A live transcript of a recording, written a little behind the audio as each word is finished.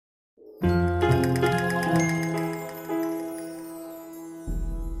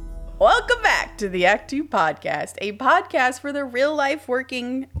Welcome back to the Act 2 podcast, a podcast for the real-life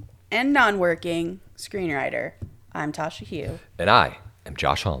working and non-working screenwriter. I'm Tasha Hugh. And I am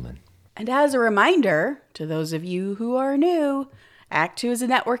Josh Hallman. And as a reminder to those of you who are new, Act 2 is a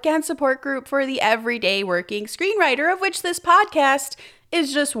network and support group for the everyday working screenwriter, of which this podcast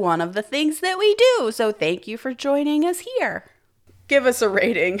is just one of the things that we do. So thank you for joining us here. Give us a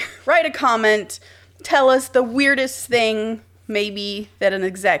rating, write a comment, tell us the weirdest thing maybe that an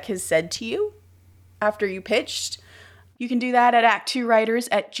exec has said to you after you pitched. You can do that at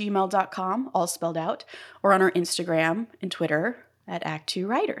ActTwoWriters@gmail.com, all spelled out, or on our Instagram and Twitter at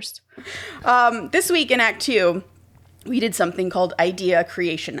ActTwoWriters. This week in Act 2, we did something called Idea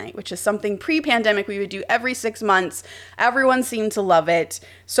Creation Night, which is something pre-pandemic we would do every 6 months. Everyone seemed to love it,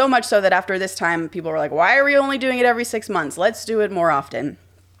 so much so that after this time, people were like, why are we only doing it every 6 months? Let's do it more often.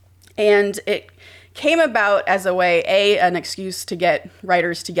 And it came about as a way, A, an excuse to get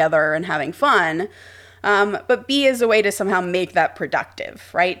writers together and having fun, but B, as a way to somehow make that productive,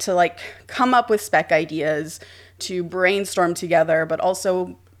 right? To like come up with spec ideas, to brainstorm together, but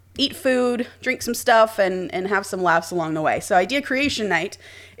also eat food, drink some stuff, and have some laughs along the way. So Idea Creation Night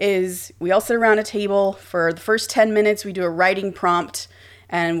is we all sit around a table. For the first 10 minutes, we do a writing prompt,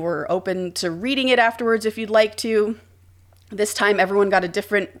 and we're open to reading it afterwards if you'd like to. This time, everyone got a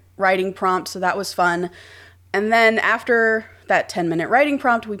different writing prompt, so that was fun. And then after that 10-minute writing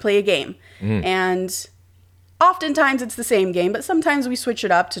prompt, we play a game. And oftentimes it's the same game, but sometimes we switch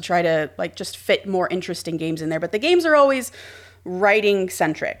it up to try to like just fit more interesting games in there. But the games are always writing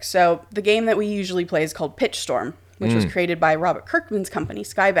centric. So the game that we usually play is called Pitch Storm, which was created by Robert Kirkman's company,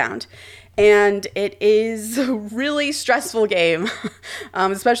 Skybound. And it is a really stressful game,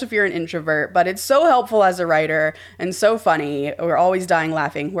 especially if you're an introvert, but it's so helpful as a writer and so funny. We're always dying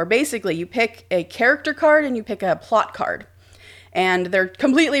laughing, where basically you pick a character card and you pick a plot card. And they're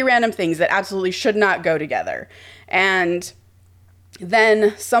completely random things that absolutely should not go together. And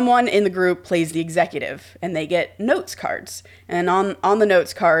then someone in the group plays the executive, and they get notes cards. And on the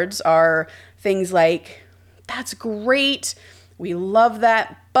notes cards are things like, that's great, we love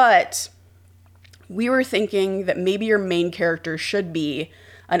that, but we were thinking that maybe your main character should be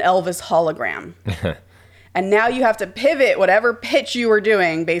an Elvis hologram. And now you have to pivot whatever pitch you were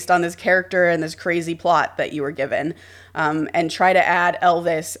doing based on this character and this crazy plot that you were given, and try to add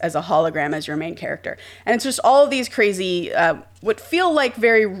Elvis as a hologram as your main character. And it's just all of these crazy, what feel like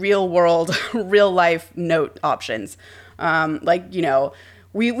very real world, real life note options. Like, you know,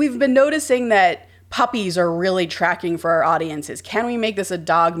 we've been noticing that puppies are really tracking for our audiences. Can we make this a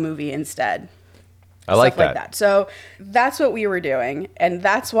dog movie instead? I like that. So that's what we were doing. And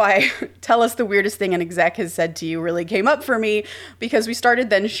that's why Tell Us the Weirdest Thing an Exec Has Said to You really came up for me, because we started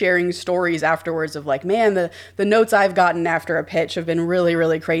then sharing stories afterwards of like, man, the notes I've gotten after a pitch have been really,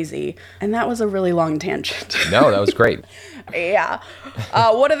 really crazy. And that was a really long tangent. No, that was great. Yeah.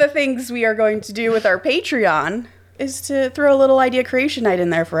 One of the things we are going to do with our Patreon is to throw a little Idea Creation Night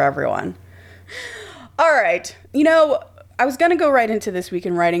in there for everyone. All right. You know, I was going to go right into This Week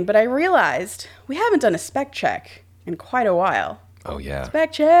in Writing, but I realized we haven't done a spec check in quite a while. Oh, yeah.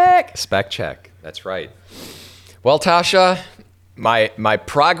 Spec check. Spec check. That's right. Well, Tasha, my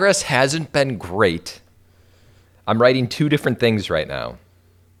progress hasn't been great. I'm writing 2 different things right now.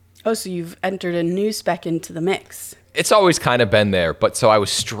 Oh, so you've entered a new spec into the mix. It's always kind of been there, but so I was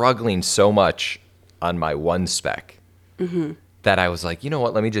struggling so much on my one spec that I was like, you know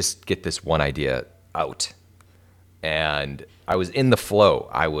what, let me just get this one idea out. And I was in the flow.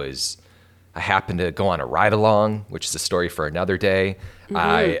 I happened to go on a ride along, which is a story for another day.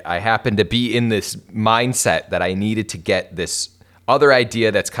 I happened to be in this mindset that I needed to get this other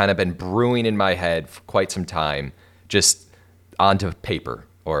idea that's kind of been brewing in my head for quite some time, just onto paper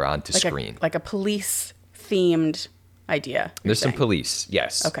or onto screen. Like a police themed idea. There's some police,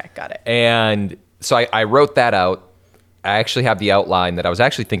 yes. Okay, got it. And so I wrote that out. I actually have the outline that I was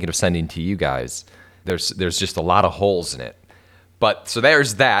actually thinking of sending to you guys. There's just a lot of holes in it. But so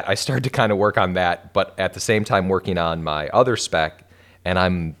there's that. I started to kind of work on that, but at the same time working on my other spec, and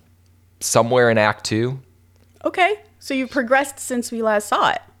I'm somewhere in Act 2. Okay. So you've progressed since we last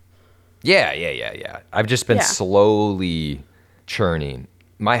saw it. Yeah. I've just been slowly churning.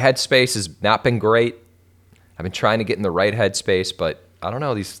 My headspace has not been great. I've been trying to get in the right headspace, but I don't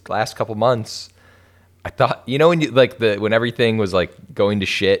know, these last couple months, I thought, you know, when everything was like going to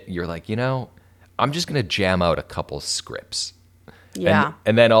shit, you're like, you know, I'm just going to jam out a couple scripts. Yeah.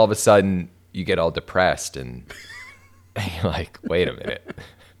 And then all of a sudden you get all depressed and you're like, wait a minute.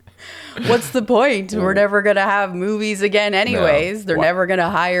 What's the point? We're never going to have movies again anyways. No. They're never going to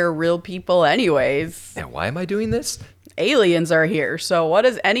hire real people anyways. And why am I doing this? aliens are here. So what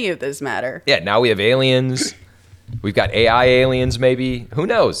does any of this matter? Yeah, now we have aliens. We've got AI aliens, maybe. Who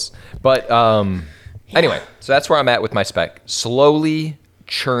knows? But anyway, so that's where I'm at with my spec. Slowly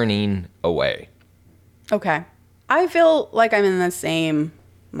churning away. Okay. I feel like I'm in the same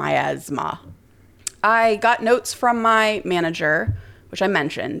miasma. I got notes from my manager, which I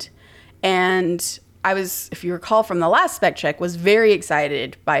mentioned, and I was, if you recall from the last spec check, was very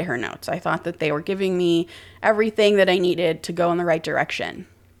excited by her notes. I thought that they were giving me everything that I needed to go in the right direction.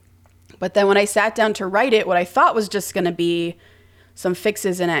 But then when I sat down to write it, what I thought was just going to be some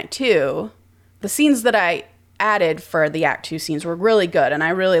fixes in Act 2, the scenes that I added for the Act 2 scenes were really good, and I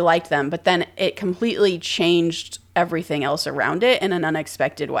really liked them, but then it completely changed everything else around it in an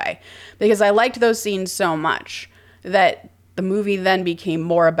unexpected way. Because I liked those scenes so much that the movie then became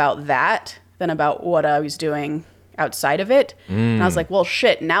more about that than about what I was doing outside of it. And I was like, well,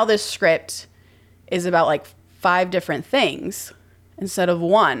 shit, now this script is about like 5 different things instead of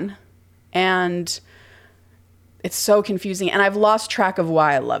 1. And it's so confusing. And I've lost track of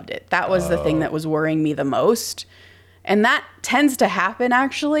why I loved it. That was the thing that was worrying me the most. And that tends to happen,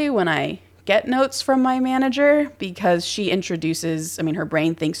 actually, when I get notes from my manager, because she introduces, I mean, her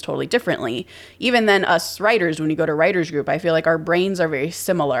brain thinks totally differently. Even than us writers, when you go to writers group, I feel like our brains are very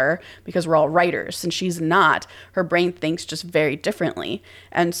similar because we're all writers. And she's not. Her brain thinks just very differently.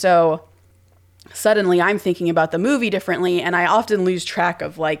 And so suddenly I'm thinking about the movie differently, and I often lose track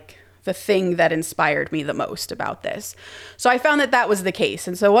of like the thing that inspired me the most about this. So I found that that was the case.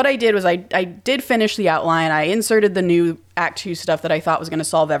 And so what I did was I did finish the outline. I inserted the new Act 2 stuff that I thought was going to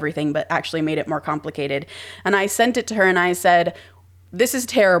solve everything, but actually made it more complicated. And I sent it to her and I said, this is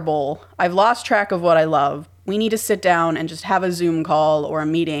terrible. I've lost track of what I love. We need to sit down and just have a Zoom call or a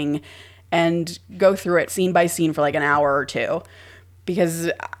meeting and go through it scene by scene for like an hour or 2,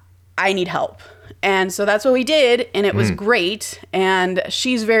 because I need help. And so that's what we did, and it was great. And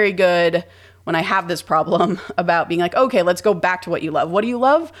she's very good when I have this problem about being like, okay, let's go back to what you love. What do you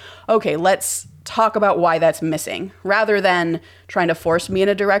love? Okay, let's talk about why that's missing. Rather than trying to force me in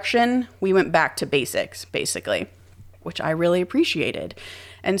a direction, we went back to basics, basically, which I really appreciated.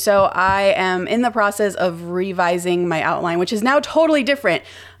 And so I am in the process of revising my outline, which is now totally different.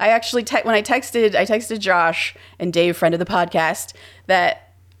 I actually, when I texted Josh and Dave, friend of the podcast, that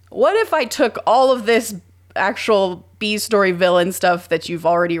what if I took all of this actual B-story villain stuff that you've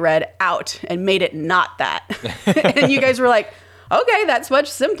already read out and made it not that? And you guys were like, okay, that's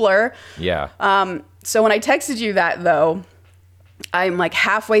much simpler. Yeah. So when I texted you that, though, I'm like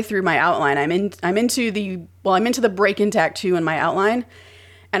halfway through my outline. I'm into the break into Act 2 in my outline.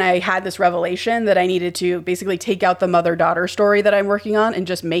 And I had this revelation that I needed to basically take out the mother-daughter story that I'm working on and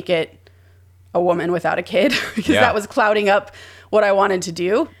just make it a woman without a kid, because that was clouding up what I wanted to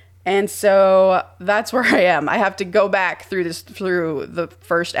do. And so that's where I am. I have to go back through the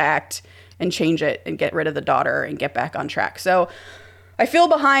first act and change it and get rid of the daughter and get back on track. So I feel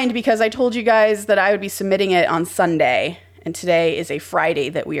behind because I told you guys that I would be submitting it on Sunday, and today is a Friday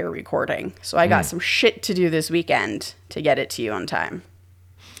that we are recording. So I got some shit to do this weekend to get it to you on time.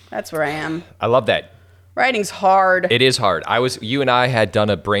 That's where I am. I love that. Writing's hard. It is hard. You and I had done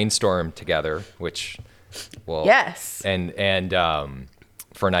a brainstorm together, which, well, yes, and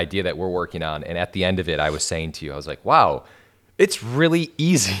for an idea that we're working on. And at the end of it, I was saying to you, I was like, wow, it's really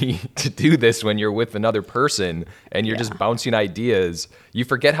easy to do this when you're with another person and you're just bouncing ideas. You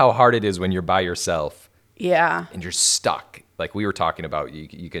forget how hard it is when you're by yourself. Yeah. And you're stuck. Like we were talking about,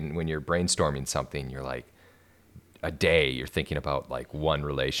 you can, when you're brainstorming something, you're like, a day, you're thinking about like one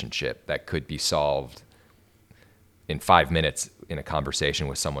relationship that could be solved in 5 minutes in a conversation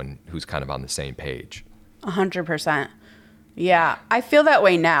with someone who's kind of on the same page. 100%. Yeah, I feel that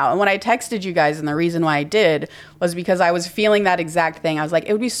way now. And when I texted you guys, and the reason why I did was because I was feeling that exact thing. I was like,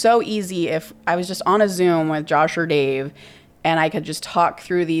 it would be so easy if I was just on a Zoom with Josh or Dave and I could just talk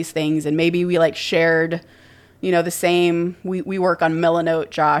through these things, and maybe we like shared, the same, we work on Milanote,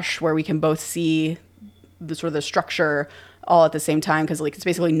 Josh, where we can both see the sort of the structure all at the same time, because like it's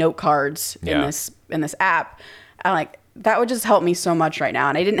basically note cards in this app. And like that would just help me so much right now.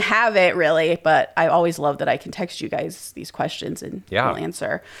 And I didn't have it really, but I always love that I can text you guys these questions and we'll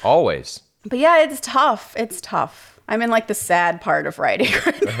answer. Always. But yeah, it's tough. It's tough. I'm in like the sad part of writing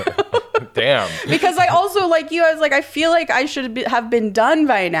right now. Damn. Because I also, like you, I was like, I feel like I should have been done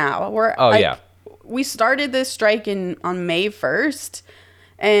by now. We started this strike on May 1st,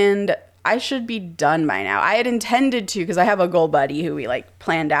 and I should be done by now. I had intended to, because I have a goal buddy who we like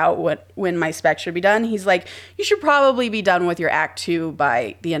planned out when my spec should be done. He's like, you should probably be done with your Act 2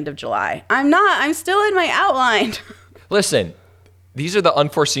 by the end of July. I'm not. I'm still in my outline. Listen, these are the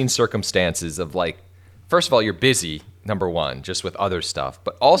unforeseen circumstances of like, first of all, you're busy number one, just with other stuff.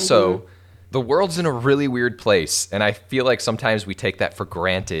 But also, the world's in a really weird place. And I feel like sometimes we take that for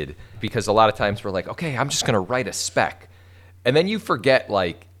granted because a lot of times we're like, okay, I'm just going to write a spec. And then you forget,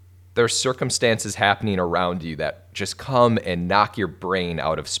 like, there's circumstances happening around you that just come and knock your brain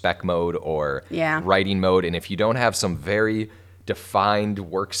out of spec mode or writing mode. And if you don't have some very defined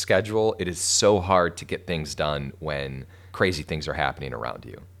work schedule, it is so hard to get things done when crazy things are happening around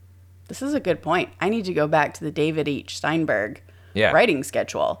you. This is a good point. I need to go back to the David H. Steinberg writing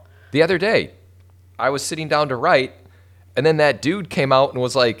schedule. The other day, I was sitting down to write, and then that dude came out and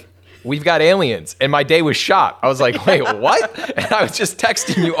was like, we've got aliens. And my day was shot. I was like, wait, what? And I was just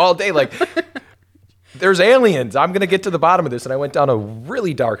texting you all day like, there's aliens. I'm going to get to the bottom of this. And I went down a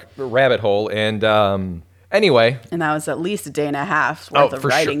really dark rabbit hole. And anyway. And that was at least a day and a half worth of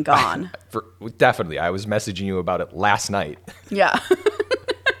writing gone. Definitely. I was messaging you about it last night. Yeah.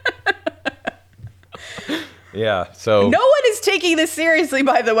 Yeah, so... No one is taking this seriously,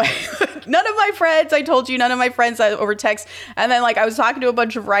 by the way. None of my friends, I told you, none of my friends over text. And then, like, I was talking to a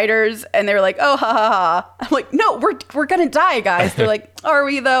bunch of writers, and they were like, oh, ha, ha, ha. I'm like, no, we're going to die, guys. They're like, are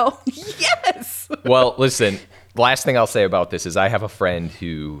we, though? Yes! Well, listen, the last thing I'll say about this is I have a friend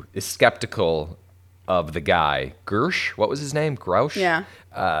who is skeptical of the guy. Gersh? What was his name? Grouch? Yeah.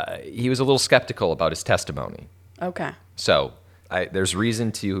 He was a little skeptical about his testimony. Okay. So... there's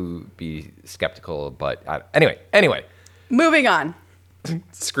reason to be skeptical, but anyway. Moving on.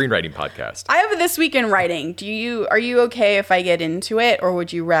 Screenwriting podcast. I have a This Week in Writing. Are you okay if I get into it, or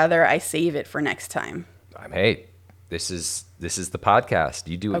would you rather I save it for next time? Hey, this is the podcast.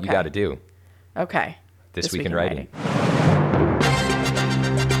 You do what you got to do. Okay. This Week in Writing.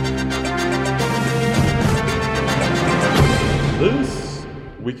 This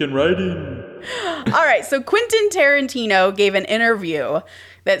Week in Writing. All right, so Quentin Tarantino gave an interview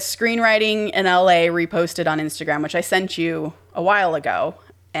that Screenwriting in LA reposted on Instagram, which I sent you a while ago.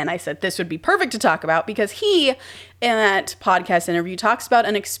 And I said this would be perfect to talk about because he, in that podcast interview, talks about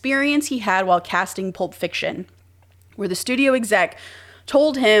an experience he had while casting Pulp Fiction, where the studio exec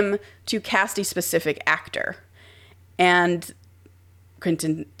told him to cast a specific actor. And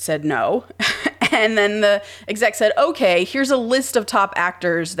Quentin said no. And then the exec said, okay, here's a list of top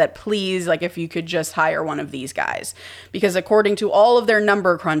actors that please, like, if you could just hire one of these guys. Because according to all of their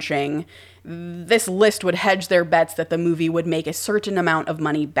number crunching, this list would hedge their bets that the movie would make a certain amount of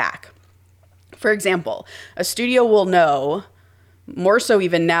money back. For example, a studio will know, more so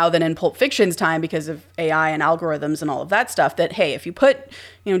even now than in Pulp Fiction's time because of AI and algorithms and all of that stuff, that, hey, if you put,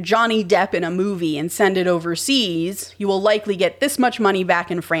 Johnny Depp in a movie and send it overseas, you will likely get this much money back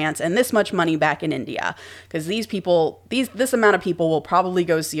in France and this much money back in India. Because this amount of people will probably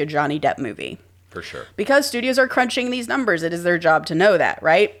go see a Johnny Depp movie. For sure. Because studios are crunching these numbers, it is their job to know that,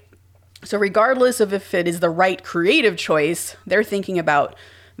 right? So regardless of if it is the right creative choice, they're thinking about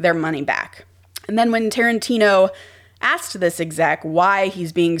their money back. And then when Tarantino asked this exec why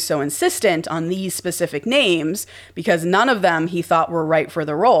he's being so insistent on these specific names, because none of them he thought were right for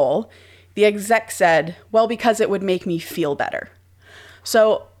the role, the exec said, well, because it would make me feel better.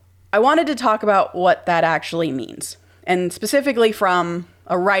 So I wanted to talk about what that actually means, and specifically from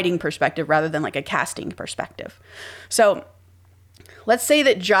a writing perspective rather than like a casting perspective. So let's say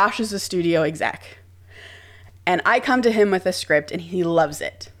that Josh is a studio exec, and I come to him with a script and he loves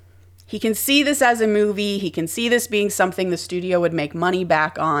it. He can see this as a movie. He can see this being something the studio would make money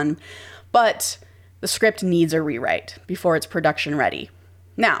back on, but the script needs a rewrite before it's production ready.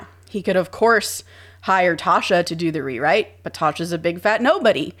 Now, he could, of course, hire Tasha to do the rewrite, but Tasha's a big fat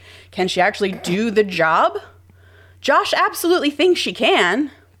nobody. Can she actually do the job? Josh absolutely thinks she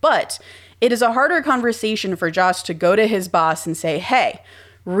can, but it is a harder conversation for Josh to go to his boss and say, hey,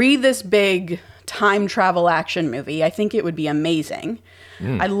 read this big time travel action movie. I think it would be amazing.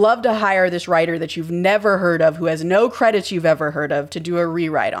 I'd love to hire this writer that you've never heard of, who has no credits you've ever heard of, to do a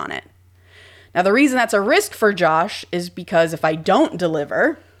rewrite on it. Now, the reason that's a risk for Josh is because if I don't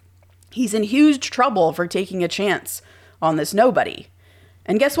deliver, he's in huge trouble for taking a chance on this nobody.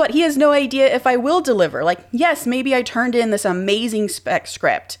 And guess what? He has no idea if I will deliver. Like, yes, maybe I turned in this amazing spec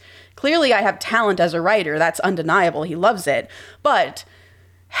script. Clearly, I have talent as a writer. That's undeniable. He loves it. But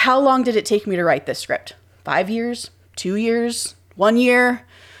how long did it take me to write this script? 5 years? 2 years? 1 year?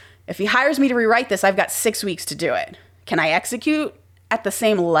 If he hires me to rewrite this, I've got 6 weeks to do it. Can I execute at the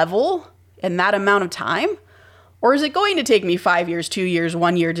same level in that amount of time? Or is it going to take me 5 years, 2 years,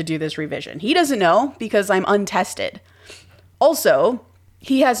 1 year to do this revision? He doesn't know because I'm untested. Also,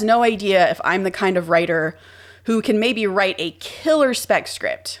 he has no idea if I'm the kind of writer who can maybe write a killer spec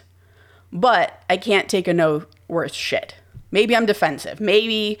script, but I can't take a no worth shit. Maybe I'm defensive.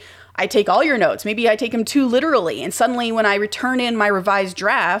 Maybe I take all your notes. Maybe I take them too literally. And suddenly when I return in my revised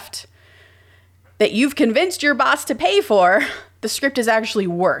draft that you've convinced your boss to pay for, the script is actually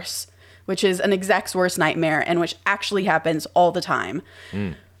worse, which is an exec's worst nightmare and which actually happens all the time.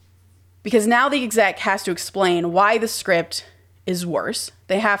 Because now the exec has to explain why the script is worse.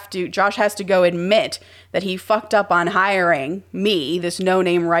 Josh has to go admit that he fucked up on hiring me, this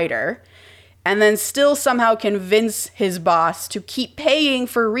no-name writer, and then still somehow convince his boss to keep paying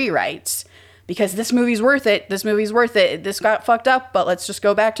for rewrites because this movie's worth it. This got fucked up, but let's just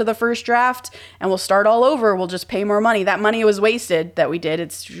go back to the first draft and we'll start all over. We'll just pay more money. That money was wasted that we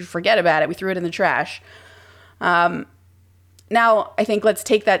did. Forget about it. We threw it in the trash. Now, I think let's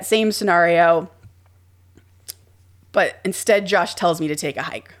take that same scenario, but instead Josh tells me to take a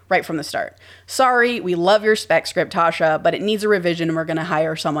hike right from the start. Sorry, we love your spec script, Tasha, but it needs a revision and we're going to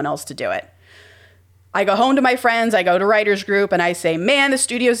hire someone else to do it. I go home to my friends, I go to writers group, and I say, man, the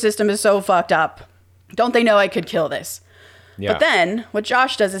studio system is so fucked up. Don't they know I could kill this? Yeah. But then what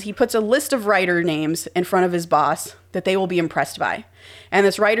Josh does is he puts a list of writer names in front of his boss that they will be impressed by. And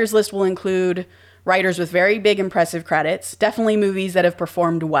this writers list will include writers with very big impressive credits, definitely movies that have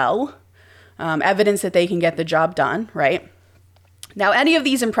performed well, evidence that they can get the job done, right? Now, any of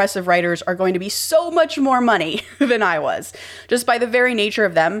these impressive writers are going to be so much more money than I was. Just by the very nature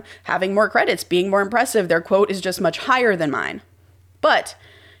of them having more credits, being more impressive, their quote is just much higher than mine. But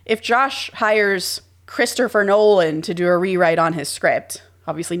if Josh hires Christopher Nolan to do a rewrite on his script,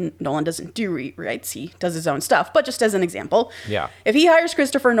 obviously Nolan doesn't do rewrites, he does his own stuff, but just as an example, if he hires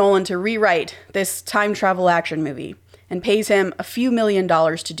Christopher Nolan to rewrite this time travel action movie and pays him a few $1 million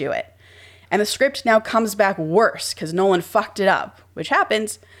to do it, and the script now comes back worse because Nolan fucked it up, which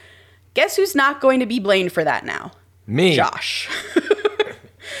happens, guess who's not going to be blamed for that now? Me. Josh.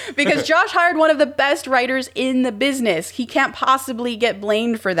 Because Josh hired one of the best writers in the business. He can't possibly get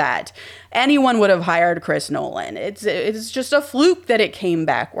blamed for that. Anyone would have hired Chris Nolan. It's just a fluke that it came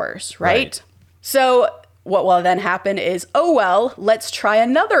back worse, right? So what will then happen is, oh, well, let's try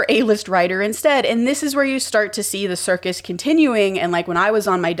another A-list writer instead. And this is where you start to see the circus continuing. And like when I was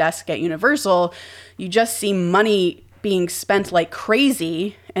on my desk at Universal, you just see money being spent like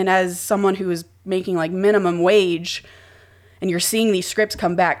crazy. And as someone who is making like minimum wage, and you're seeing these scripts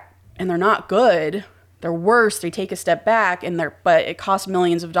come back and they're not good, they're worse, they take a step back, but it costs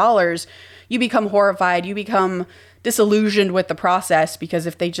millions of dollars, you become horrified, you become disillusioned with the process, because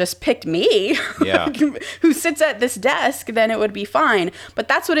if they just picked me, who sits at this desk, then it would be fine. But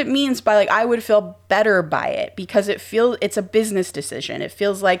that's what it means by like, I would feel better by it, because it's a business decision. It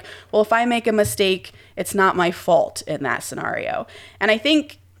feels like, well, if I make a mistake, it's not my fault in that scenario. And I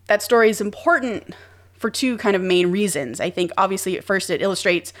think that story is important for two kind of main reasons. I think obviously at first it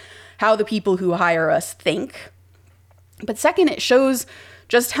illustrates how the people who hire us think. But second, it shows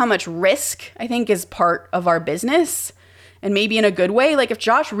just how much risk I think is part of our business, and maybe in a good way. Like if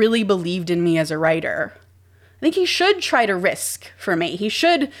Josh really believed in me as a writer, I think he should try to risk for me. He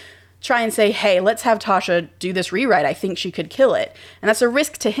should try and say, hey, let's have Tasha do this rewrite. I think she could kill it. And that's a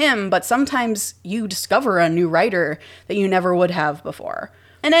risk to him, but sometimes you discover a new writer that you never would have before.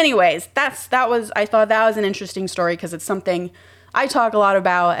 And anyways, I thought that was an interesting story because it's something I talk a lot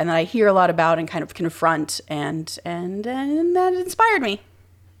about and that I hear a lot about and kind of confront, and that inspired me.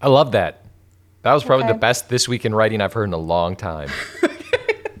 I love that. That was probably the best This Week in Writing I've heard in a long time.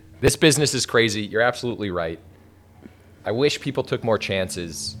 This business is crazy. You're absolutely right. I wish people took more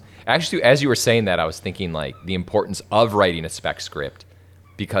chances. Actually, as you were saying that, I was thinking like the importance of writing a spec script,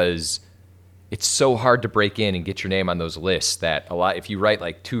 because it's so hard to break in and get your name on those lists that if you write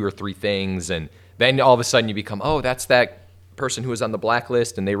like 2 or 3 things and then all of a sudden you become, oh, that's that person who was on the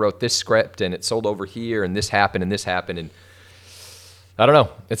blacklist and they wrote this script and it sold over here and this happened. And I don't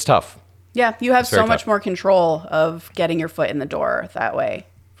know. It's tough. Yeah, you have so much more control of getting your foot in the door that way,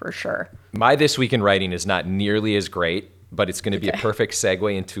 for sure. My This Week in Writing is not nearly as great, but it's going to be a perfect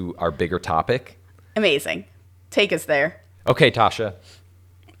segue into our bigger topic. Amazing. Take us there. Okay, Tasha.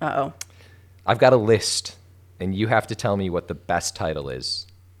 Uh-oh. I've got a list, and you have to tell me what the best title is.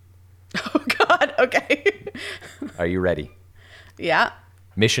 Oh, God. Okay. Are you ready? Yeah.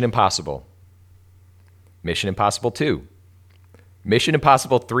 Mission Impossible. Mission Impossible 2. Mission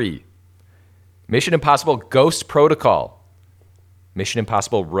Impossible 3. Mission Impossible Ghost Protocol. Mission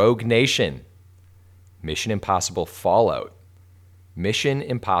Impossible Rogue Nation. Mission Impossible Fallout. Mission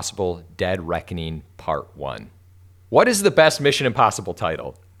Impossible Dead Reckoning Part 1. What is the best Mission Impossible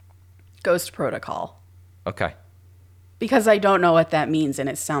title? Ghost Protocol. Okay. because I don't know what that means, and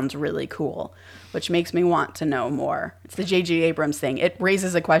it sounds really cool, which makes me want to know more. It's the J.J. Abrams thing. It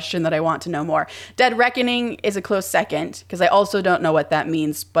raises a question that I want to know more. Dead Reckoning is a close second, because I also don't know what that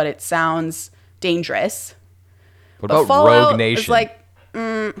means, but it sounds dangerous. What But about Fallout Rogue Nation? is like,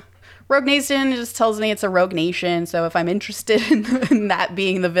 Rogue Nation just tells me it's a rogue nation, so if I'm interested in that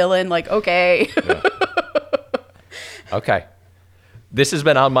being the villain, like, okay. Yeah. Okay. This has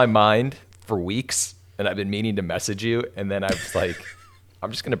been on my mind for weeks, and I've been meaning to message you, and then I was like, I'm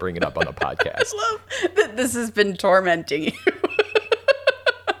just going to bring it up on the podcast. I love that this has been tormenting you.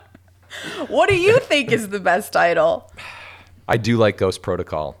 What do you think is the best title? I do like Ghost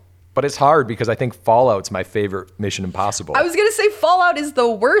Protocol, but it's hard because I think Fallout's my favorite Mission Impossible. I was going to say Fallout is the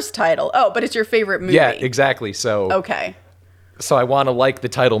worst title. Oh, but it's your favorite movie. Yeah, exactly. So Okay. So I want to like the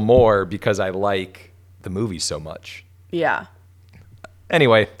title more because I like the movie so much. Yeah.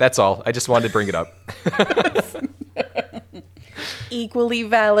 Anyway, that's all. I just wanted to bring it up. Equally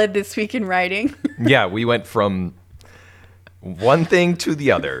valid this week in writing. Yeah, we went from one thing to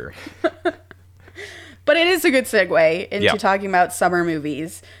the other. But it is a good segue into Yeah. talking about summer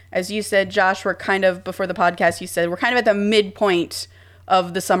movies. As you said, Josh, we're kind of, before the podcast, you said we're kind of at the midpoint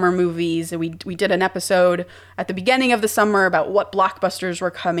of the summer movies. We did an episode at the beginning of the summer about what blockbusters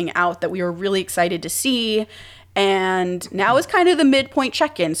were coming out that we were really excited to see. And now is kind of the midpoint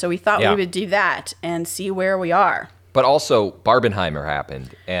check-in. So we thought Yeah. we would do that and see where we are. But also, Barbenheimer happened,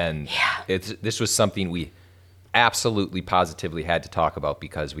 and this was something we absolutely positively had to talk about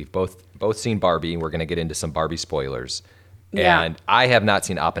because we've both seen Barbie, and we're going to get into some Barbie spoilers. Yeah. And I have not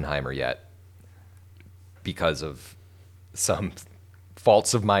seen Oppenheimer yet because of some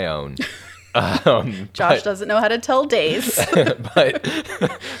faults of my own. Josh doesn't know how to tell days.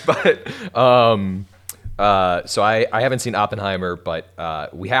 So I haven't seen Oppenheimer,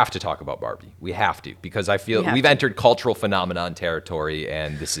 but we have to talk about Barbie. We have to, because I feel we've entered cultural phenomenon territory,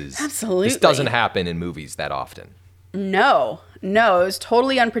 and this doesn't happen in movies that often. No, it was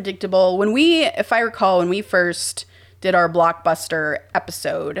totally unpredictable. If I recall, when we first did our Blockbuster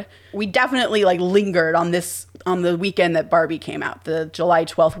episode, we definitely lingered on the weekend that Barbie came out, the July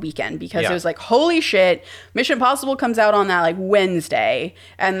 12th weekend, because it was like, holy shit, Mission Impossible comes out on that Wednesday,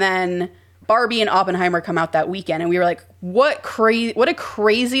 and then Barbie and Oppenheimer come out that weekend, and we were like, what a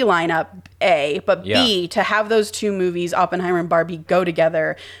crazy lineup, A, but B, to have those two movies, Oppenheimer and Barbie, go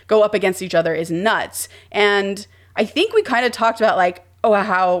up against each other is nuts. And I think we kind of talked about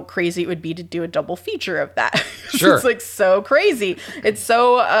how crazy it would be to do a double feature of that. Sure. It's so crazy. It's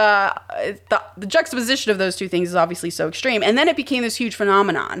so, the juxtaposition of those two things is obviously so extreme. And then it became this huge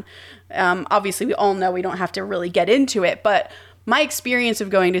phenomenon. Obviously, we all know we don't have to really get into it, but my experience of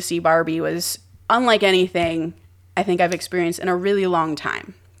going to see Barbie was unlike anything I think I've experienced in a really long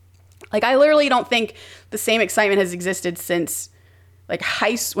time. I literally don't think the same excitement has existed since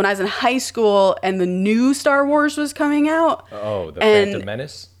when I was in high school and the new Star Wars was coming out. Oh, the Phantom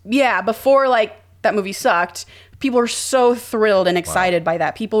Menace? Yeah, before that movie sucked. People were so thrilled and excited by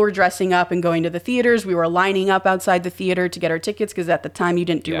that. People were dressing up and going to the theaters. We were lining up outside the theater to get our tickets because at the time you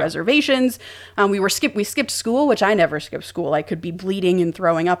didn't do reservations. We skipped school, which I never skipped school. I could be bleeding and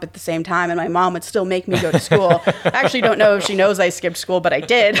throwing up at the same time, and my mom would still make me go to school. I actually don't know if she knows I skipped school, but I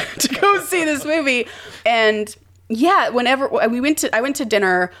did to go see this movie. And yeah, whenever I went to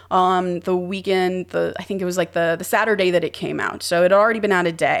dinner the weekend, I think it was the Saturday that it came out. So it had already been out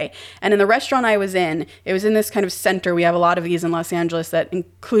a day. And in the restaurant I was in, it was in this kind of center. We have a lot of these in Los Angeles that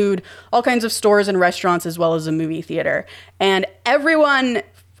include all kinds of stores and restaurants as well as a movie theater. And everyone,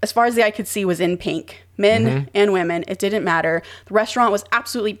 as far as the eye could see, was in pink. Men and women, it didn't matter. The restaurant was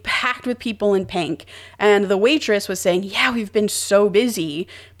absolutely packed with people in pink. And the waitress was saying, yeah, we've been so busy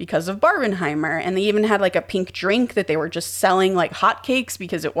because of Barbenheimer. And they even had a pink drink that they were just selling like hotcakes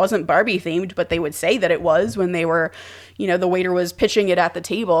because it wasn't Barbie themed, but they would say that it was when they were, the waiter was pitching it at the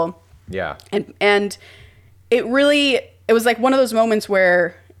table. Yeah. And it was one of those moments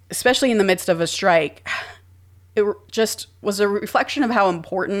where, especially in the midst of a strike, it just was a reflection of how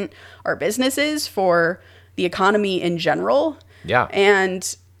important our business is for the economy in general. Yeah.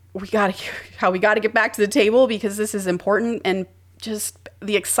 And we got to get back to the table because this is important, and just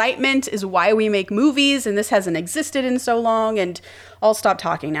the excitement is why we make movies, and this hasn't existed in so long. And I'll stop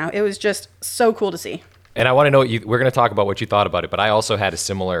talking now. It was just so cool to see. And I want to know we're going to talk about what you thought about it, but I also had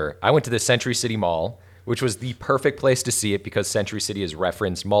I went to the Century City Mall, which was the perfect place to see it because Century City is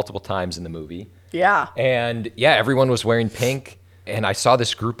referenced multiple times in the movie. Yeah. And everyone was wearing pink. And I saw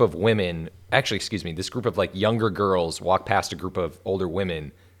this group of women, this group of younger girls walk past a group of older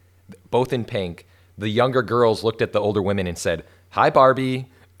women, both in pink. The younger girls looked at the older women and said, "Hi, Barbie."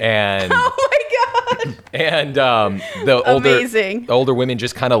 And oh my And the Amazing. older women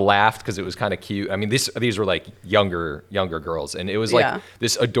just kind of laughed because it was kind of cute. I mean, these were like younger girls, and it was like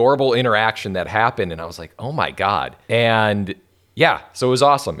this adorable interaction that happened, and I was like, oh my God. And yeah, so it was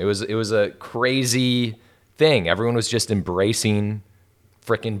awesome. It was a crazy thing. Everyone was just embracing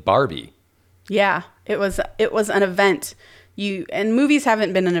frickin' Barbie. Yeah, it was an event. And movies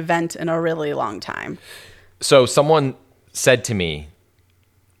haven't been an event in a really long time. So someone said to me,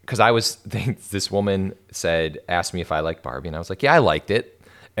 because this woman asked me if I liked Barbie, and I was like, yeah, I liked it,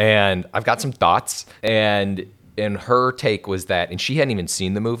 and I've got some thoughts. And her take was that, and she hadn't even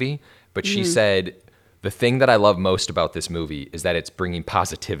seen the movie, but she said, the thing that I love most about this movie is that it's bringing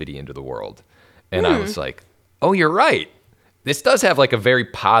positivity into the world. And I was like, oh, you're right. This does have like a very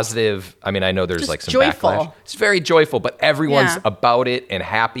positive, I mean, I know there's Just like some joyful. backlash. It's very joyful, but everyone's about it and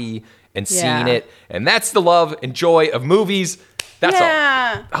happy and seeing it. And that's the love and joy of movies. That's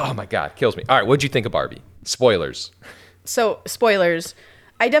all. Oh my God, kills me. All right, what'd you think of Barbie? Spoilers. So, spoilers.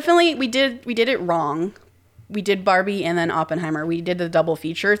 We did it wrong. We did Barbie and then Oppenheimer. We did the double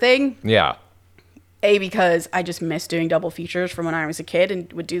feature thing. Yeah. Because I just miss doing double features from when I was a kid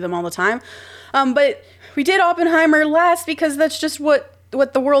and would do them all the time. But we did Oppenheimer last because that's just what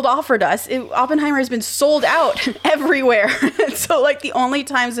the world offered us. Oppenheimer has been sold out everywhere. So like the only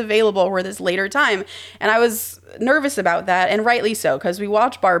times available were this later time. And I was nervous about that, and rightly so, because we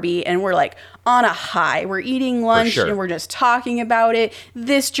watched Barbie and we're like on a high. We're eating lunch and we're just talking about it.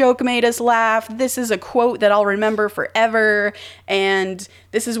 This joke made us laugh. This is a quote that I'll remember forever. And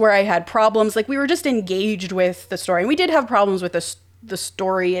this is where I had problems. Like we were just engaged with the story. And we did have problems with the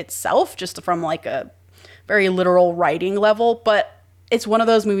story itself, just from like a very literal writing level. But it's one of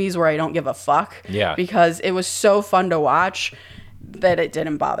those movies where I don't give a fuck. Yeah. Because it was so fun to watch that it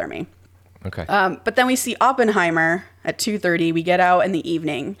didn't bother me. Okay. But then we see Oppenheimer at 2:30. We get out in the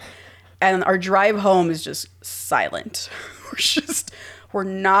evening, and our drive home is just silent. We're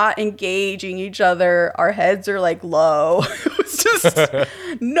not engaging each other. Our heads are like low. It was just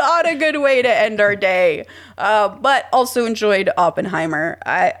not a good way to end our day. But also enjoyed Oppenheimer.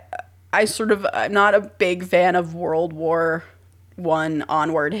 I'm not a big fan of World War I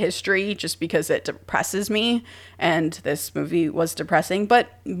onward history, just because it depresses me, and this movie was depressing, but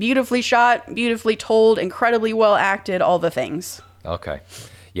beautifully shot, beautifully told, incredibly well acted, all the things. Okay.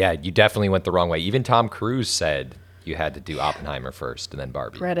 Yeah, you definitely went the wrong way. Even Tom Cruise said you had to do Oppenheimer first and then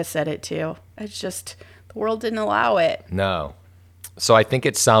Barbie. Greta said it too. It's just, the world didn't allow it. No. So I think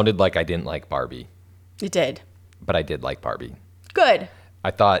it sounded like I didn't like Barbie. It did. But I did like Barbie. Good. I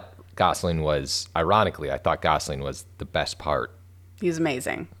thought Gosling was the best part. He's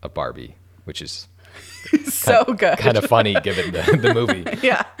amazing. Of Barbie, which is so good. Kind of funny given the movie.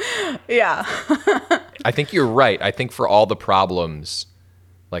 Yeah. I think you're right. I think for all the problems,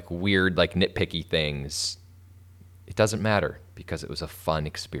 like weird, like nitpicky things, it doesn't matter because it was a fun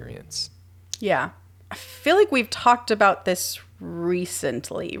experience. Yeah. I feel like we've talked about this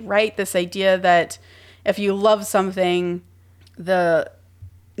recently, right? This idea that if you love something, the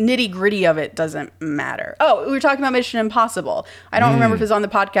nitty gritty of it doesn't matter. Oh, we were talking about Mission Impossible. I don't remember if it was on the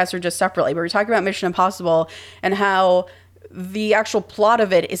podcast or just separately, but we were talking about Mission Impossible and how the actual plot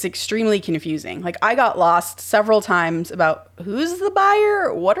of it is extremely confusing. Like I got lost several times about who's the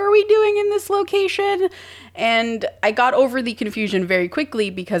buyer? What are we doing in this location? And I got over the confusion very quickly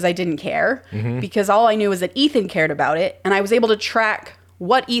because I didn't care, because all I knew was that Ethan cared about it, and I was able to track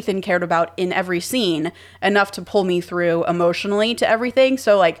what Ethan cared about in every scene enough to pull me through emotionally to everything.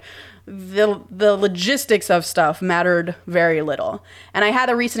 So like the logistics of stuff mattered very little. And I had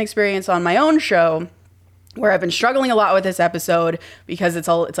a recent experience on my own show where I've been struggling a lot with this episode because it's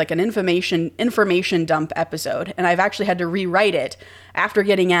like an information dump episode. And I've actually had to rewrite it after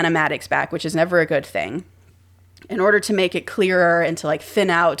getting animatics back, which is never a good thing, in order to make it clearer and to like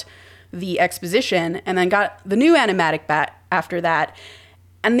thin out the exposition, and then got the new animatic back after that.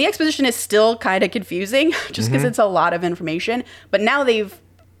 And the exposition is still kind of confusing just because it's a lot of information. But now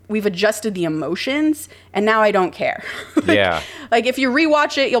we've adjusted the emotions, and now I don't care. Yeah. Like if you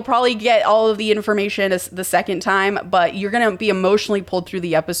rewatch it, you'll probably get all of the information the second time, but you're going to be emotionally pulled through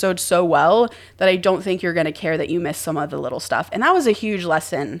the episode so well that I don't think you're going to care that you missed some of the little stuff. And that was a huge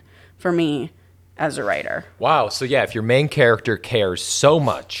lesson for me as a writer. Wow. So yeah, if your main character cares so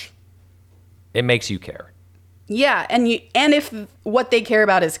much, it makes you care. Yeah, and if what they care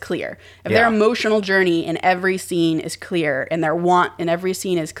about is clear, if their emotional journey in every scene is clear, and their want in every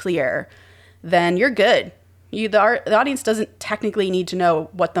scene is clear, then you're good. The audience doesn't technically need to know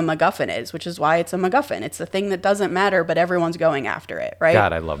what the MacGuffin is, which is why it's a MacGuffin. It's the thing that doesn't matter, but everyone's going after it, right?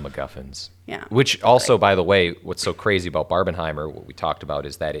 God, I love MacGuffins. Yeah. Which also, by the way, what's so crazy about Barbenheimer, what we talked about,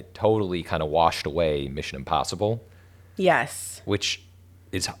 is that it totally kind of washed away Mission Impossible. Yes. Which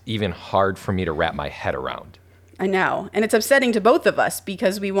is even hard for me to wrap my head around. I know. And it's upsetting to both of us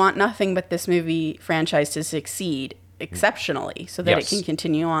because we want nothing but this movie franchise to succeed exceptionally so that it can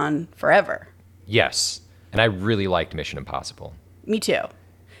continue on forever. Yes. And I really liked Mission Impossible. Me too.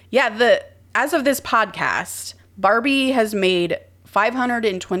 Yeah, as of this podcast, Barbie has made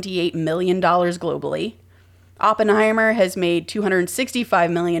 $528 million globally. Oppenheimer has made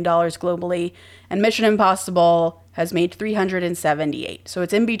 $265 million globally. And Mission Impossible has made $378. So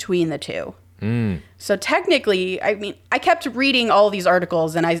it's in between the two. So technically, I mean, I kept reading all these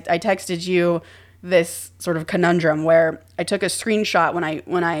articles and I texted you this sort of conundrum where I took a screenshot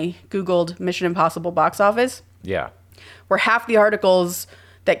when I Googled Mission Impossible box office. Yeah. Where half the articles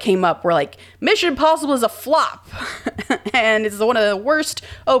that came up were like, Mission Impossible is a flop. And it's one of the worst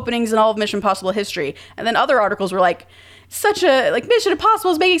openings in all of Mission Impossible history. And then other articles were like, Mission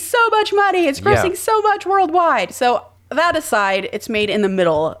Impossible is making so much money. It's grossing so much worldwide. So that aside, it's made in the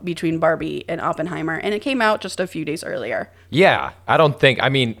middle between Barbie and Oppenheimer. And it came out just a few days earlier. Yeah.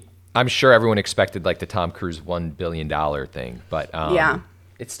 I'm sure everyone expected like the Tom Cruise $1 billion thing, but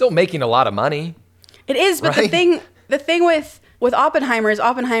it's still making a lot of money. It is, but right? the thing with Oppenheimer is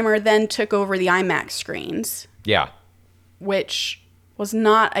Oppenheimer then took over the IMAX screens. Yeah. Which was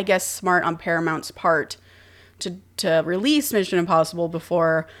not, I guess, smart on Paramount's part to release Mission Impossible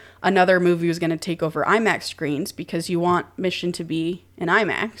before another movie was going to take over IMAX screens because you want Mission to be in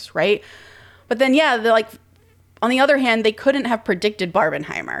IMAX, right? But then, on the other hand, they couldn't have predicted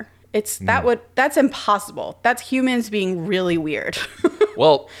Barbenheimer. That's impossible. That's humans being really weird.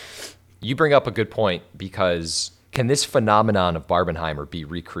 Well, you bring up a good point because can this phenomenon of Barbenheimer be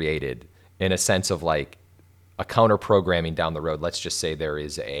recreated in a sense of like a counter programming down the road? Let's just say there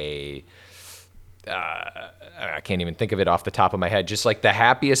is I can't even think of it off the top of my head. Just like the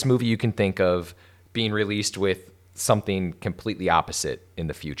happiest movie you can think of being released with something completely opposite in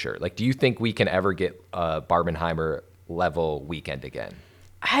the future. Like, do you think we can ever get a Barbenheimer level weekend again?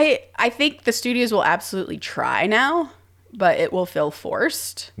 I think the studios will absolutely try now, but it will feel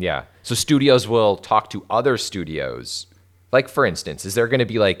forced. Yeah. So studios will talk to other studios. Like, for instance, is there going to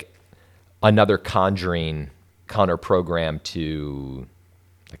be like another Conjuring counter program to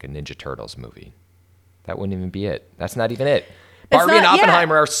like a Ninja Turtles movie? That wouldn't even be it. That's not even it. Barbie and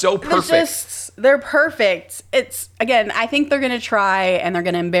Oppenheimer are so perfect. They're perfect. Again, I think they're going to try and they're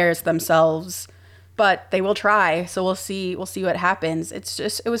going to embarrass themselves, but they will try. So we'll see what happens.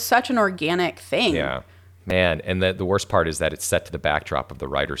 It was such an organic thing. Yeah, man. And the worst part is that it's set to the backdrop of the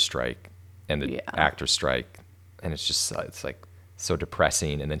writer's strike and the actor's strike. And it's like so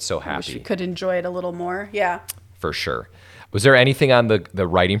depressing and then so happy. I wish you could enjoy it a little more. Yeah. For sure. Was there anything on the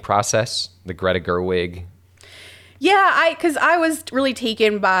writing process, the Greta Gerwig? Yeah, because I was really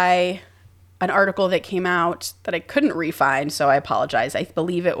taken by an article that came out that I couldn't re-find, so I apologize. I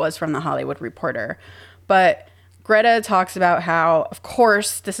believe it was from the Hollywood Reporter. But Greta talks about how, of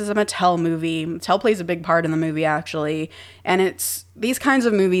course, this is a Mattel movie. Mattel plays a big part in the movie, actually. And it's these kinds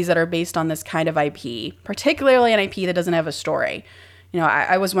of movies that are based on this kind of IP, particularly an IP that doesn't have a story. You know,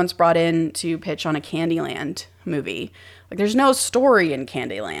 I was once brought in to pitch on a Candyland movie. Like, there's no story in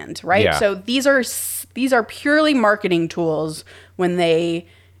Candyland, right? Yeah. So these are purely marketing tools when they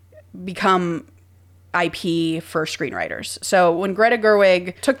become IP for screenwriters. So when Greta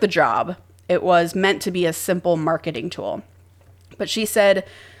Gerwig took the job, it was meant to be a simple marketing tool. But she said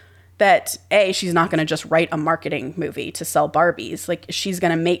that, she's not going to just write a marketing movie to sell Barbies. Like, she's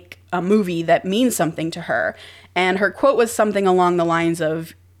going to make a movie that means something to her. And her quote was something along the lines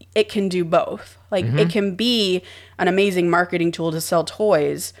of, it can do both. Like, it can be an amazing marketing tool to sell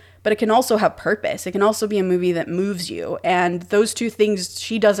toys, but it can also have purpose. It can also be a movie that moves you. And those two things,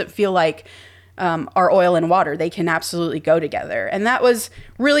 she doesn't feel like are oil and water. They can absolutely go together. And that was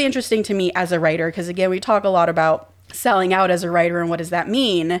really interesting to me as a writer, because, again, we talk a lot about selling out as a writer and what does that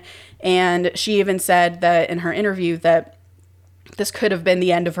mean. And she even said that in her interview that this could have been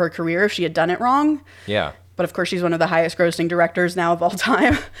the end of her career if she had done it wrong. Yeah. But of course, she's one of the highest grossing directors now of all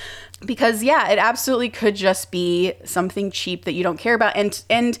time. Because, yeah, it absolutely could just be something cheap that you don't care about.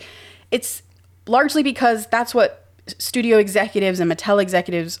 And it's largely because that's what studio executives and Mattel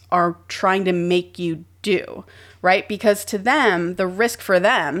executives are trying to make you do, right? Because to them, the risk for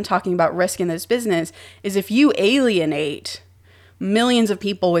them, talking about risk in this business, is if you alienate millions of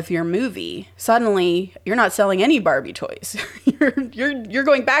people with your movie, suddenly you're not selling any Barbie toys. you're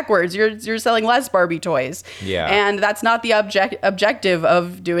going backwards. You're selling less Barbie toys. Yeah. And that's not the objective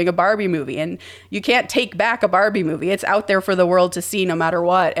of doing a Barbie movie. And you can't take back a Barbie movie. It's out there for the world to see no matter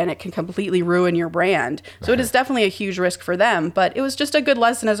what, and it can completely ruin your brand. So it is definitely a huge risk for them, but it was just a good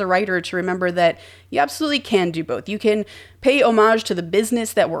lesson as a writer to remember that you absolutely can do both. You can pay homage to the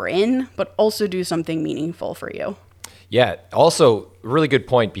business that we're in, but also do something meaningful for you. Yeah. Also, really good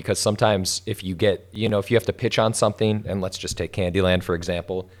point, because sometimes if you get, if you have to pitch on something, and let's just take Candyland, for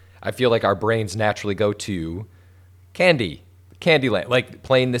example, I feel like our brains naturally go to Candyland, like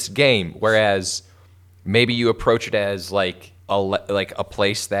playing this game. Whereas maybe you approach it as like a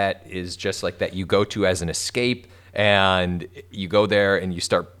place that is just like that you go to as an escape, and you go there and you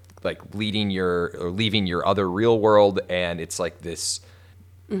start like leaving your other real world. And it's like this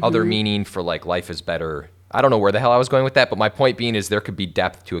other meaning for like life is better. I don't know where the hell I was going with that, but my point being is there could be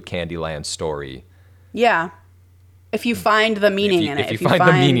depth to a Candyland story. Yeah. If you find the meaning in it. If you find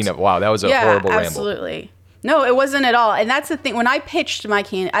the meaning of, wow, that was a horrible ramble. Absolutely. No, it wasn't at all. And that's the thing. When I pitched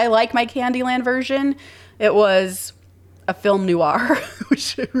I like my Candyland version. It was a film noir,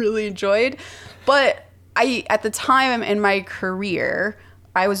 which I really enjoyed. But at the time in my career,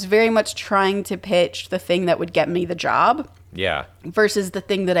 I was very much trying to pitch the thing that would get me the job. Yeah. Versus the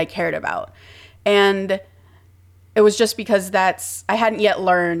thing that I cared about. And it was just because I hadn't yet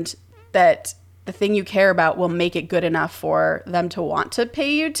learned that the thing you care about will make it good enough for them to want to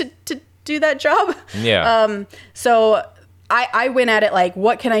pay you to do that job. Yeah. So I went at it like,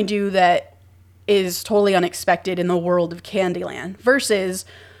 what can I do that is totally unexpected in the world of Candyland versus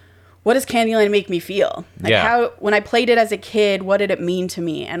what does Candyland make me feel? Like when I played it as a kid, what did it mean to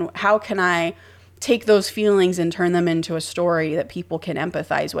me? And how can I take those feelings and turn them into a story that people can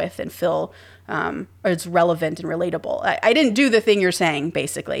empathize with and feel it's relevant and relatable. I didn't do the thing you're saying,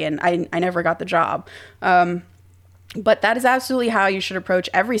 basically, and I never got the job. But that is absolutely how you should approach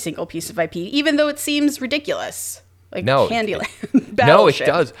every single piece of IP, even though it seems ridiculous. Like Candyland. No, it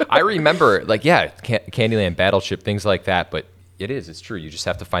does. I remember, Candyland, Battleship, things like that, but it's true. You just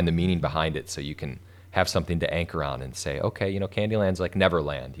have to find the meaning behind it so you can have something to anchor on and say, okay, Candyland's like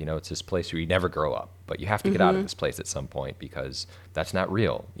Neverland. It's this place where you never grow up, but you have to get out of this place at some point because that's not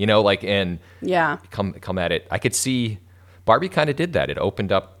real. Come at it. I could see Barbie kind of did that. It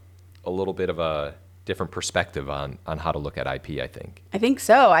opened up a little bit of a different perspective on how to look at IP, I think. I think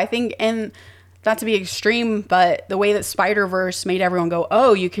so. And not to be extreme, but the way that Spider-Verse made everyone go,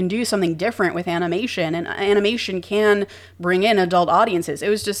 oh, you can do something different with animation, and animation can bring in adult audiences. It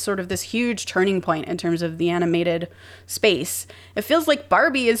was just sort of this huge turning point in terms of the animated space. It feels like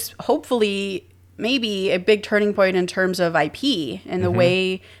Barbie is hopefully maybe a big turning point in terms of IP and the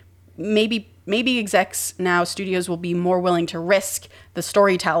way maybe execs now, studios will be more willing to risk the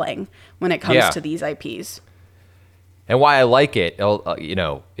storytelling when it comes to these IPs. And why I like it,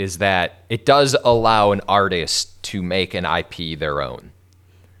 is that it does allow an artist to make an IP their own,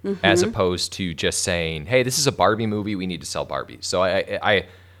 as opposed to just saying, "Hey, this is a Barbie movie. We need to sell Barbies." So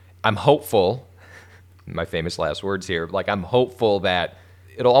I'm hopeful. My famous last words here. Like I'm hopeful that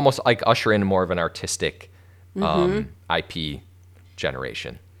it'll almost like usher in more of an artistic IP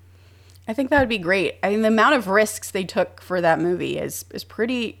generation. I think that would be great. I mean, the amount of risks they took for that movie is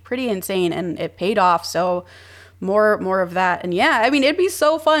pretty insane, and it paid off. So. More of that. And it'd be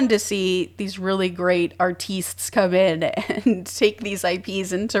so fun to see these really great artists come in and take these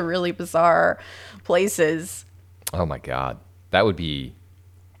IPs into really bizarre places. Oh my God. That would be,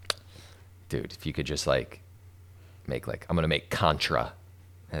 dude, if you could just make I'm going to make Contra.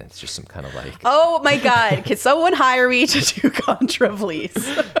 And it's just some kind of oh my God. Can someone hire me to do Contra,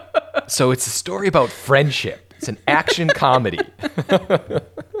 please? So it's a story about friendship. It's an action comedy.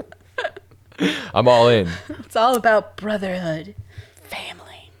 I'm all in. It's all about brotherhood.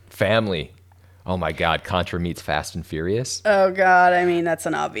 Family. Oh my God. Contra meets Fast and Furious. Oh God. I mean, that's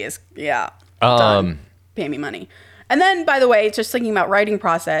an obvious. Yeah. Done. Pay me money. And then, by the way, just thinking about writing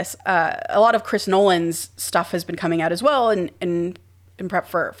process, a lot of Chris Nolan's stuff has been coming out as well in prep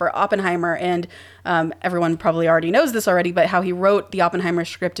for Oppenheimer. And everyone probably already knows this already, but how he wrote the Oppenheimer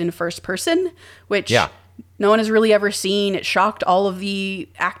script in first person, which... Yeah. No one has really ever seen. It shocked all of the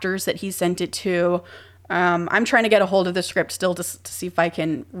actors that he sent it to. I'm trying to get a hold of the script still to see if I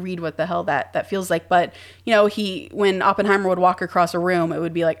can read what the hell that feels like. But, when Oppenheimer would walk across a room, it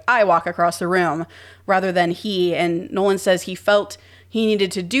would be like, I walk across the room rather than he. And Nolan says he felt he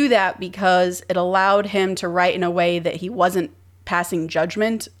needed to do that because it allowed him to write in a way that he wasn't passing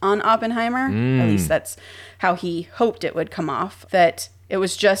judgment on Oppenheimer. At least that's how he hoped it would come off. That it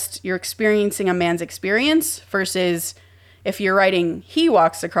was just you're experiencing a man's experience versus if you're writing he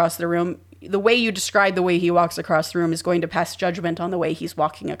walks across the room, the way you describe the way he walks across the room is going to pass judgment on the way he's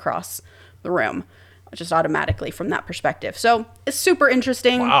walking across the room, just automatically from that perspective. So it's super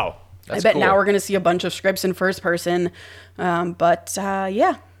interesting. Wow. I bet now we're going to see a bunch of scripts in first person.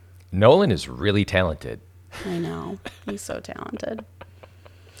 Yeah. Nolan is really talented. I know. He's so talented.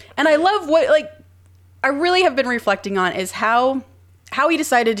 And I love what, I really have been reflecting on is how he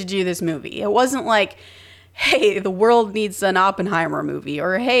decided to do this movie. It wasn't like, hey, the world needs an Oppenheimer movie,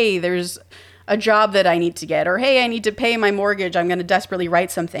 or hey, there's a job that I need to get, or hey, I need to pay my mortgage, I'm going to desperately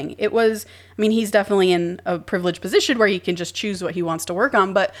write something. It was, he's definitely in a privileged position where he can just choose what he wants to work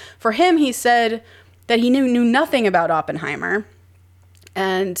on. But for him, he said that he knew nothing about Oppenheimer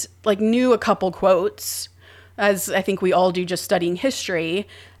and knew a couple quotes, as I think we all do just studying history.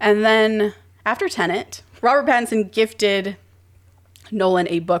 And then after Tenet, Robert Pattinson gifted Nolan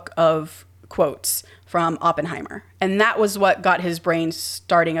a book of quotes from Oppenheimer. And that was what got his brain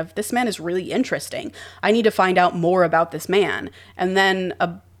starting of, this man is really interesting. I need to find out more about this man. And then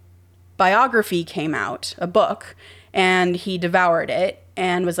a biography came out, a book, and he devoured it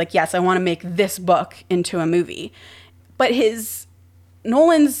and was like, yes, I want to make this book into a movie. But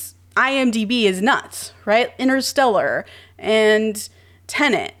Nolan's IMDb is nuts, right? Interstellar and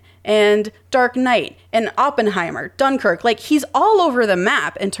Tenet and Dark Knight and Oppenheimer, Dunkirk. He's all over the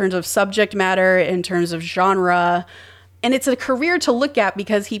map in terms of subject matter, in terms of genre. And it's a career to look at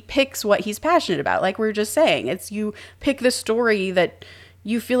because he picks what he's passionate about. Like we were just saying, it's you pick the story that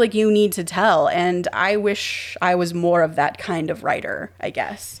you feel like you need to tell. And I wish I was more of that kind of writer, I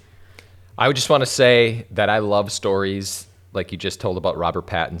guess. I would just want to say that I love stories like you just told about Robert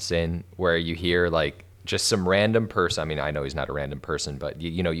Pattinson, where you hear just some random person. I know he's not a random person, but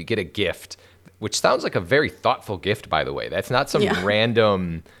you get a gift, which sounds like a very thoughtful gift, by the way. That's not some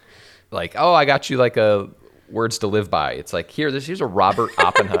random, oh, I got you a words to live by. It's here's a Robert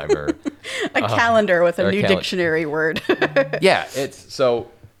Oppenheimer. A calendar with a new dictionary word. Yeah,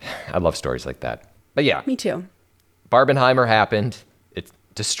 I love stories like that. But yeah. Me too. Barbenheimer happened. It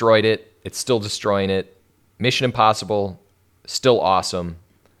destroyed it. It's still destroying it. Mission Impossible, still awesome.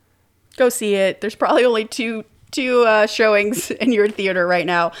 Go see it. There's probably only two showings in your theater right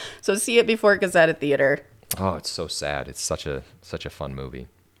now, so see it before it goes out of theater. Oh, it's so sad. It's such a fun movie.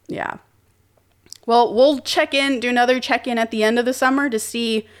 Yeah. Well, we'll do another check-in at the end of the summer to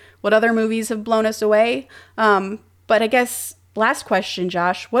see what other movies have blown us away. But I guess last question,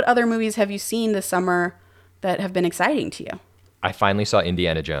 Josh, what other movies have you seen this summer that have been exciting to you? I finally saw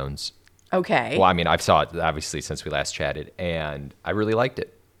Indiana Jones. Okay. Well, I've saw it obviously since we last chatted, and I really liked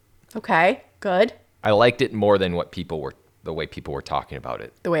it. Okay, good. I liked it more than the way people were talking about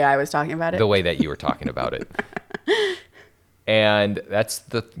it. The way I was talking about it? The way that you were talking about it. And that's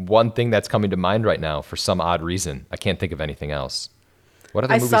the one thing that's coming to mind right now for some odd reason. I can't think of anything else. What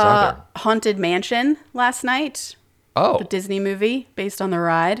other movies are there? I saw Haunted Mansion last night. Oh. The Disney movie based on the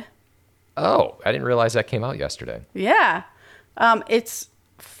ride. Oh, I didn't realize that came out yesterday. Yeah. It's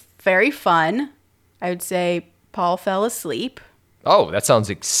very fun. I would say Paul fell asleep. Oh, that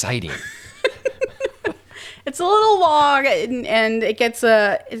sounds exciting. It's a little long and it gets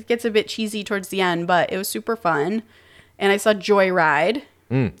a bit cheesy towards the end, but it was super fun. And I saw Joyride.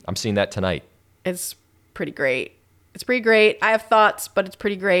 I'm seeing that tonight. It's pretty great. I have thoughts, but it's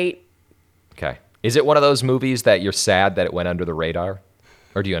pretty great. Okay. Is it one of those movies that you're sad that it went under the radar?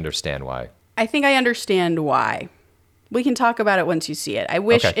 Or do you understand why? I think I understand why. We can talk about it once you see it. I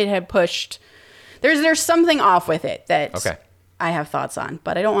wish it had pushed. There's something off with it that I have thoughts on,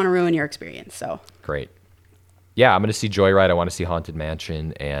 but I don't want to ruin your experience. So great. Yeah, I'm going to see Joyride. I want to see Haunted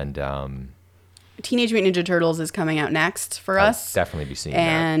Mansion, and Teenage Mutant Ninja Turtles is coming out next for us. Definitely be seeing that.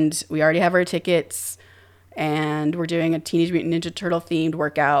 And we already have our tickets, and we're doing a Teenage Mutant Ninja Turtle themed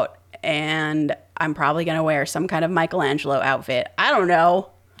workout, and I'm probably going to wear some kind of Michelangelo outfit. I don't know.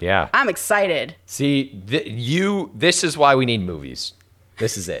 Yeah. I'm excited. See, this is why we need movies.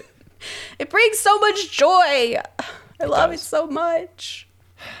 This is it. It brings so much joy. I love it so much.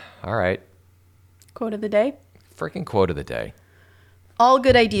 All right. Quote of the day. Freaking quote of the day. All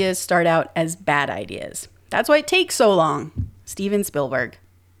good ideas start out as bad ideas. That's why it takes so long. Steven Spielberg.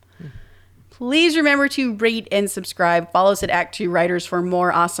 Please remember to rate and subscribe. Follow us at ActTwoWriters for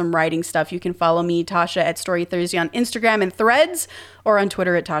more awesome writing stuff. You can follow me, Tasha, at Story Thursday on Instagram and Threads, or on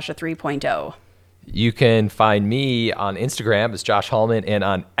Twitter at Tasha 3.0. You can find me on Instagram as Josh Hallman, and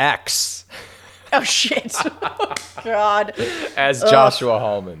on X. Oh, shit. Oh, God. As Joshua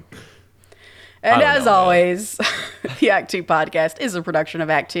Hallman. And as always, the Act 2 podcast is a production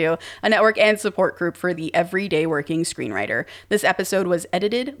of Act 2, a network and support group for the everyday working screenwriter. This episode was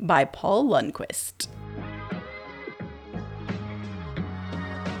edited by Paul Lundquist.